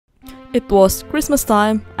It was Christmas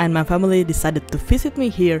time and my family decided to visit me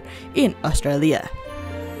here in Australia.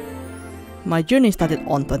 My journey started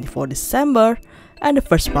on 24 December and the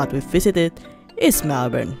first spot we visited is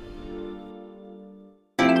Melbourne.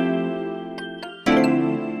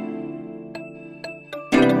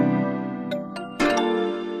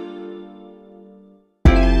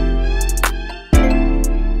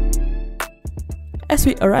 As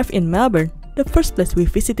we arrived in Melbourne, the first place we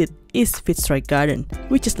visited is Fitzroy Garden,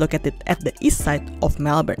 which is located at the east side of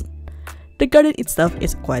Melbourne. The garden itself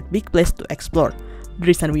is a quite big place to explore. The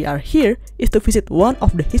reason we are here is to visit one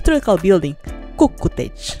of the historical building, Cook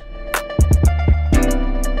Cottage.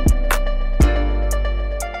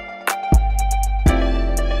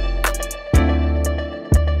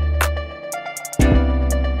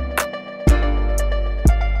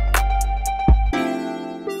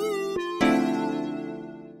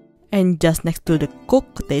 And just next to the Cook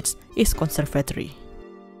Cottage is conservatory.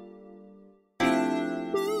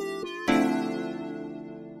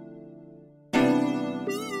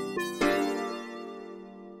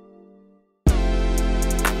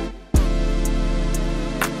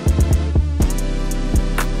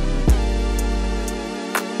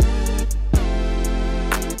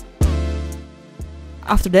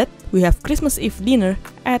 After that, we have Christmas Eve dinner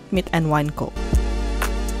at Meat and Wine Co.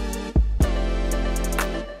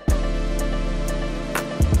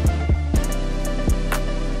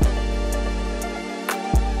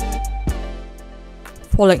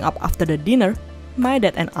 Following up after the dinner, my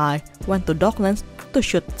dad and I went to Docklands to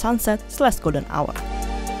shoot sunset/golden hour.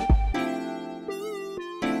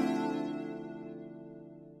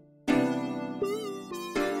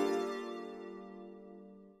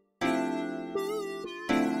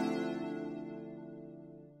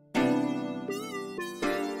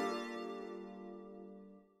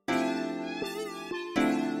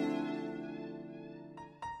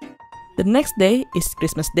 The next day is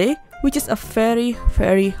Christmas Day, which is a very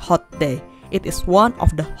hot day. It is one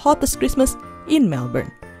of the hottest Christmas in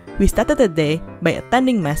Melbourne. We started the day by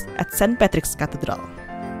attending Mass at St. Patrick's Cathedral.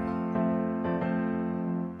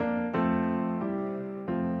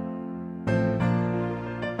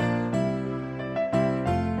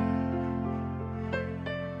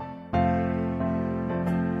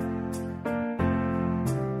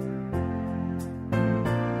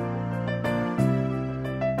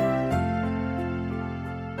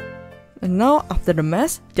 And now, after the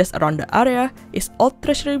Mass, just around the area is Old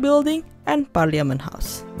Treasury Building and Parliament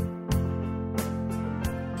House.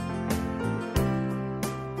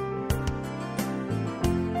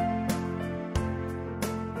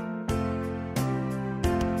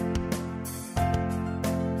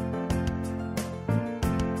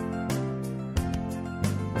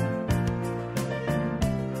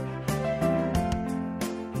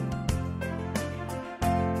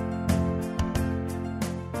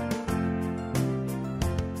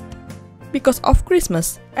 Because of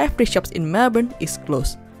Christmas, every shops in Melbourne is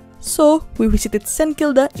closed. So, we visited St.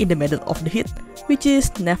 Kilda in the middle of the heat, which is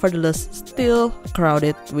nevertheless still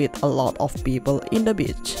crowded with a lot of people in the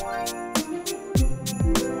beach.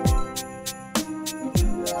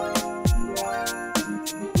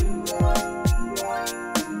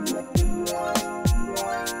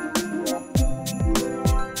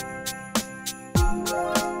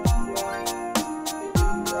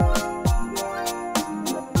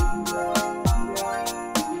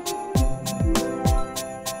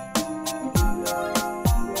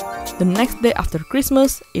 The next day after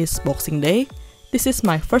Christmas is Boxing Day. This is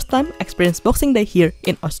my first time experience Boxing Day here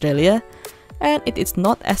in Australia, and it is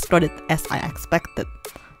not as crowded as I expected.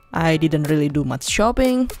 I didn't really do much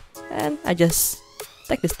shopping, and I just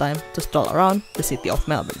take this time to stroll around the city of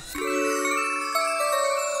Melbourne.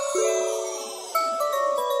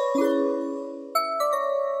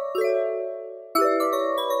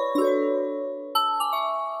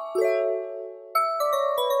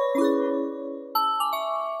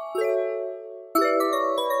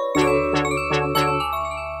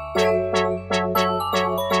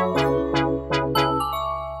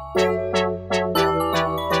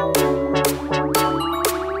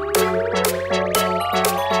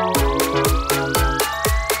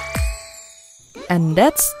 And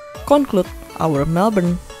that's conclude our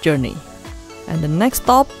Melbourne journey. And the next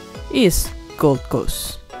stop is Gold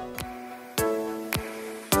Coast.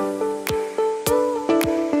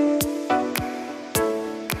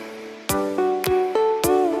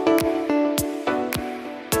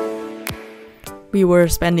 We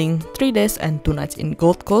were spending 3 days and 2 nights in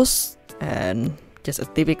Gold Coast, and just a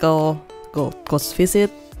typical Gold Coast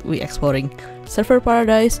visit. We exploring Surfer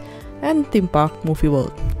Paradise and theme park Movie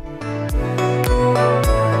World.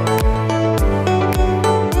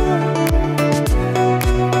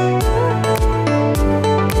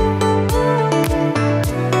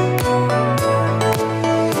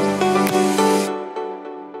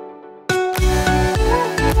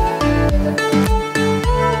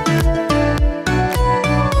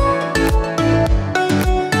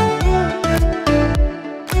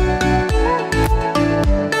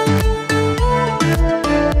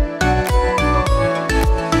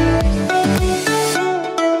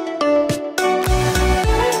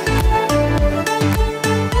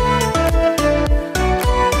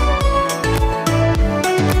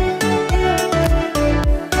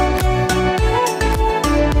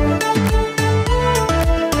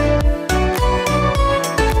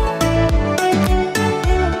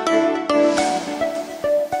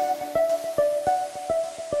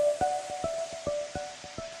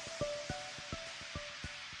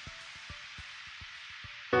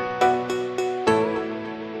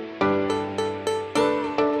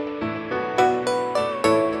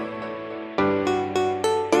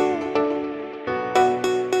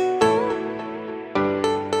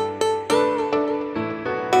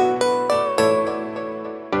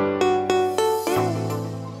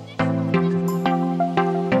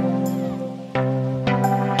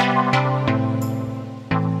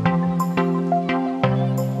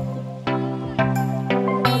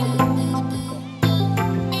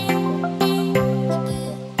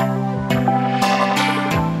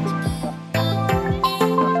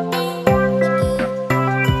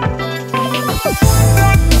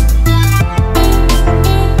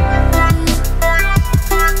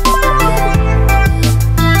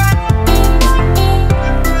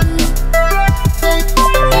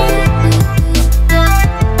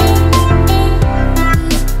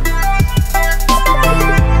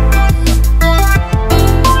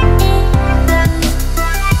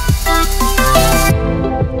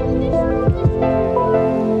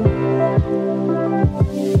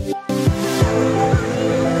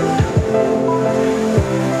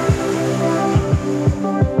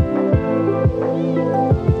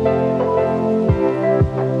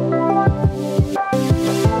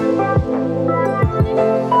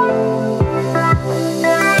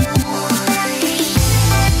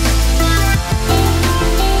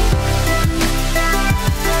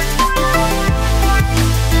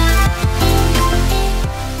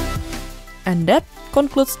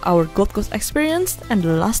 concludes our Gold Coast experience, and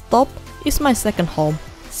the last stop is my second home,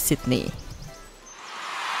 Sydney.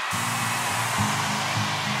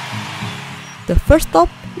 The first stop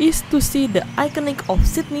is to see the iconic of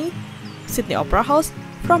Sydney Opera House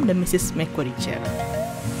from the Mrs. Macleod chair.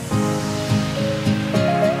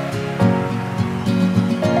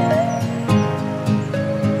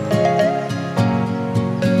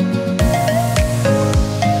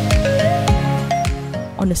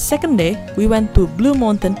 On the second day, we went to Blue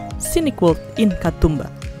Mountain Scenic World in Katoomba,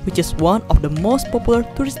 which is one of the most popular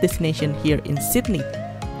tourist destinations here in Sydney.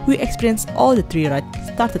 We experienced all the 3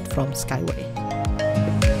 rides started from Skyway.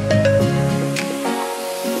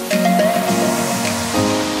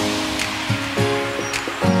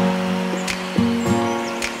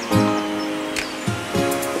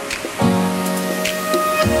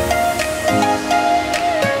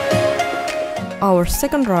 Our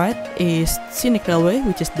second ride is Scenic Railway,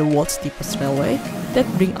 which is the world's steepest railway that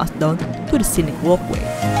brings us down to the Scenic Walkway.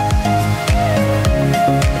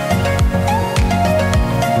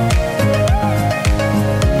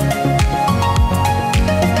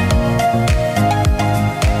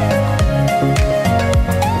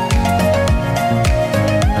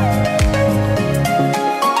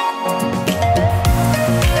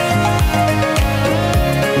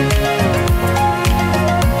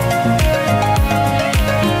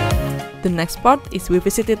 The next part is we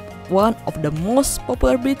visited one of the most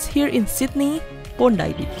popular beaches here in Sydney,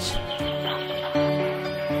 Bondi Beach.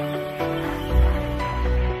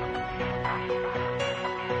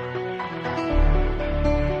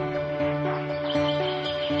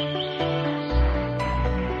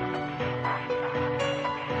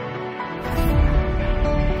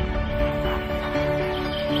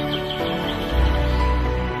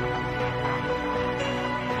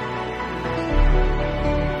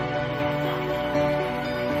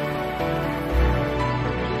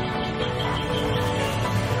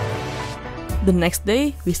 The next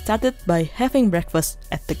day, we started by having breakfast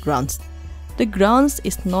at the grounds. The grounds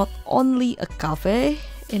is not only a cafe,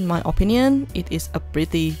 in my opinion, it is a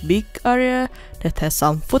pretty big area that has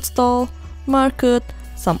some food stall, market,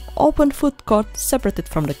 some open food court separated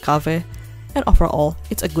from the cafe, and overall,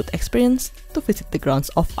 it's a good experience to visit the grounds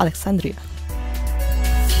of Alexandria.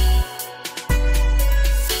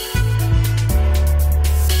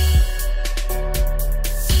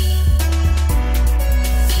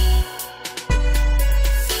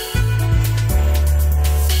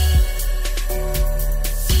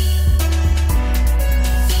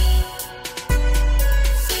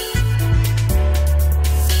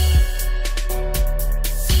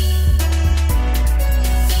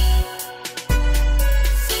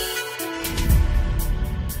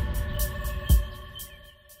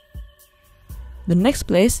 The next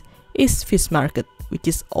place is Fish Market, which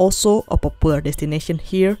is also a popular destination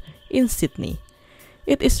here in Sydney.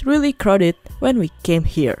 It is really crowded when we came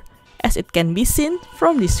here, as it can be seen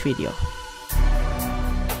from this video.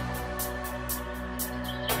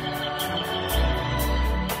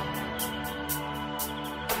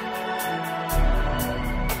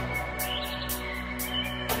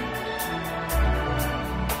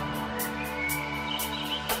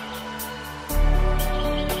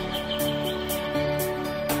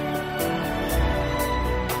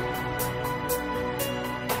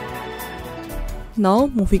 Now,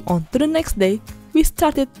 moving on to the next day, we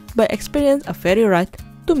started by experiencing a ferry ride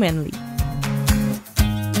to Manly.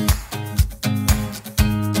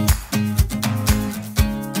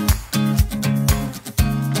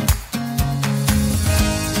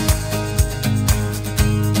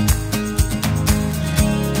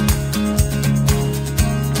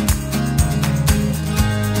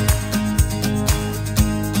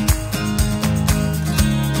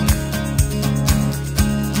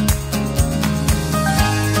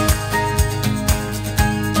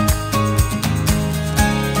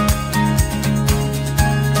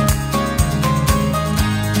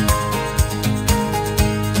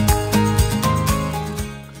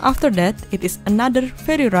 After that, it is another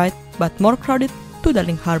ferry ride, but more crowded, to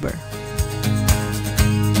Darling Harbour.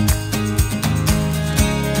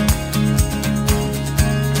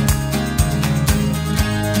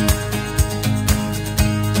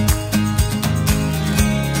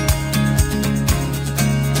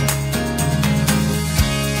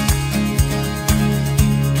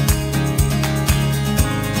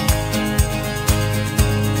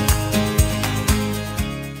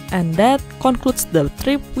 And that concludes the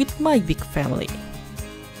trip with my big family.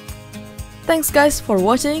 Thanks guys for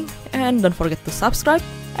watching, and don't forget to subscribe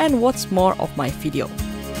and watch more of my video.